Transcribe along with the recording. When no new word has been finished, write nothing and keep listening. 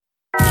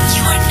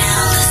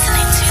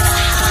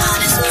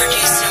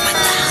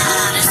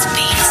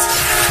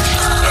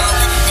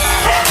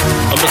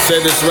say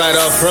this right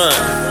up front.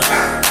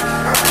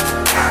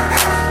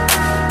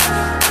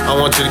 I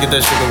want you to get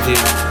that shit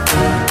complete.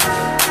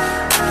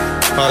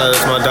 Hold on,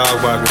 that's my dog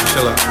barking.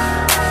 Chill out.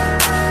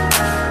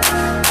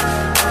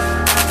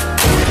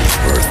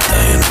 Worth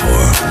dying for.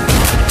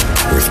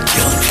 Worth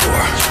killing for.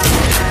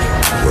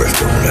 Worth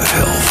going to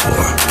hell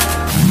for.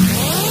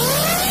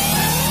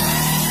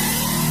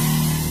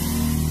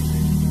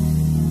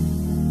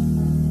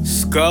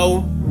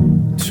 Go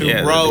to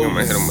Rose. I'm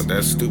gonna hit him with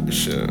that stupid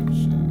shit.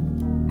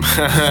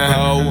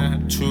 Go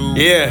to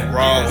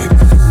Rose.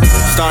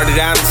 Started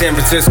out in San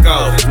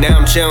Francisco, now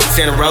I'm chillin' in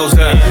Santa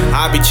Rosa.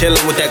 I be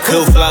chillin' with that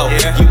cool flow,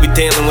 you be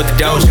dealing with the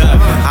doja.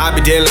 I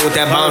be dealing with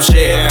that bomb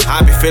shit,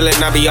 I be feelin',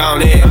 I be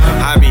on it.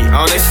 I be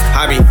honest,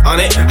 I be on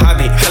it, I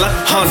be hella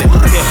haunted.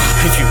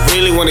 If you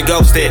really wanna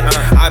ghost it,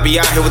 I be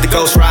out here with the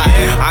ghost ride.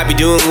 I be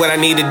doing what I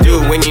need to do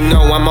when you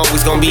know I'm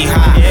always gonna be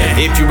high.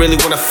 If you really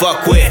wanna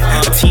fuck with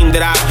a team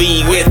that I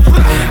be with,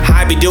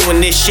 I be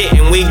doing this shit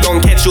and we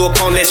gon' catch you up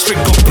on that street.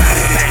 Go bang,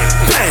 bang,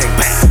 bang,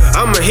 bang.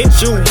 I'ma hit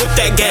you with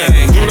that gang.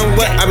 You know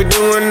what I be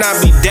doing? I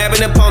be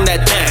dabbing up on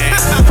that thing.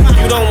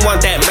 You don't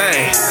want that,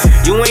 man.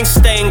 You ain't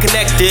staying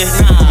connected.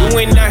 You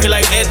ain't out here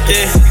like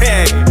este.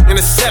 Hey,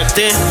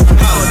 intercepting.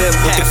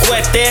 With the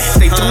cuete,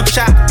 stay through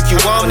chop if you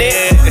want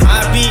it.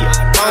 I be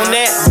on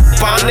that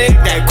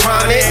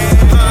chronic.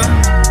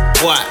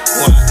 What?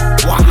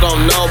 You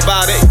don't know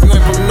about it. You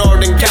ain't from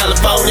Northern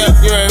California.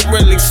 You ain't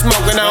really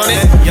smoking on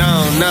it. You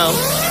don't know.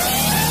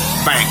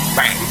 Bang,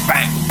 bang,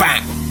 bang,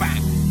 bang, bang,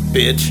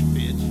 bitch.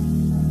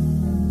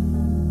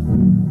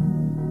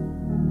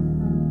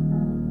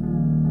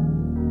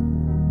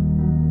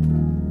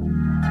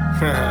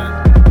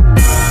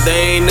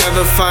 They ain't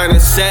never find a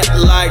set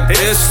like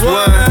this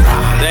one.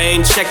 They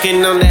ain't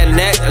checking on that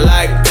neck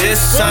like this,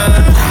 son.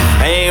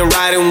 They ain't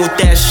riding with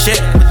that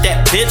shit, with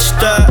that bitch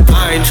stuff.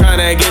 I ain't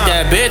tryna get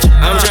that bitch,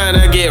 I'm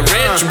tryna get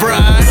rich,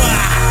 bruh.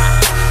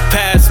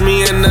 Pass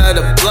me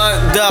another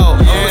blunt, though.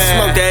 I'ma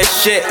smoke that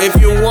shit if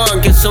you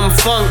want, get some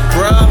funk,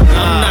 bruh.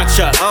 I'm not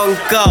your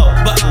uncle,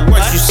 but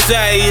once you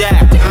say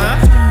that,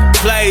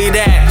 play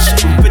that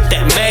shit with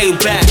that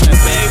Maybach.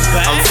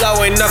 I'm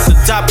flowing off the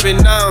top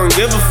and I don't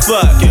give a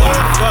fuck.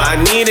 I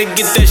need to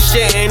get that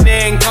shit and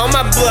then call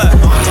my bluff.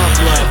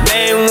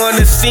 They ain't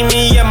wanna see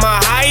me at my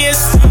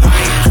highest.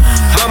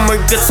 I'ma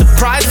get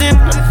surprising,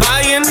 I'm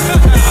buying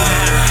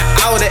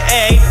out of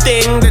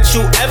everything that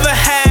you ever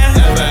had.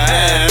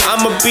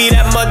 I'ma be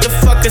that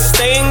motherfucker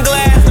stained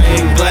glass.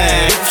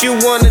 If you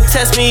wanna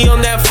test me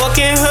on that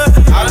fucking hook,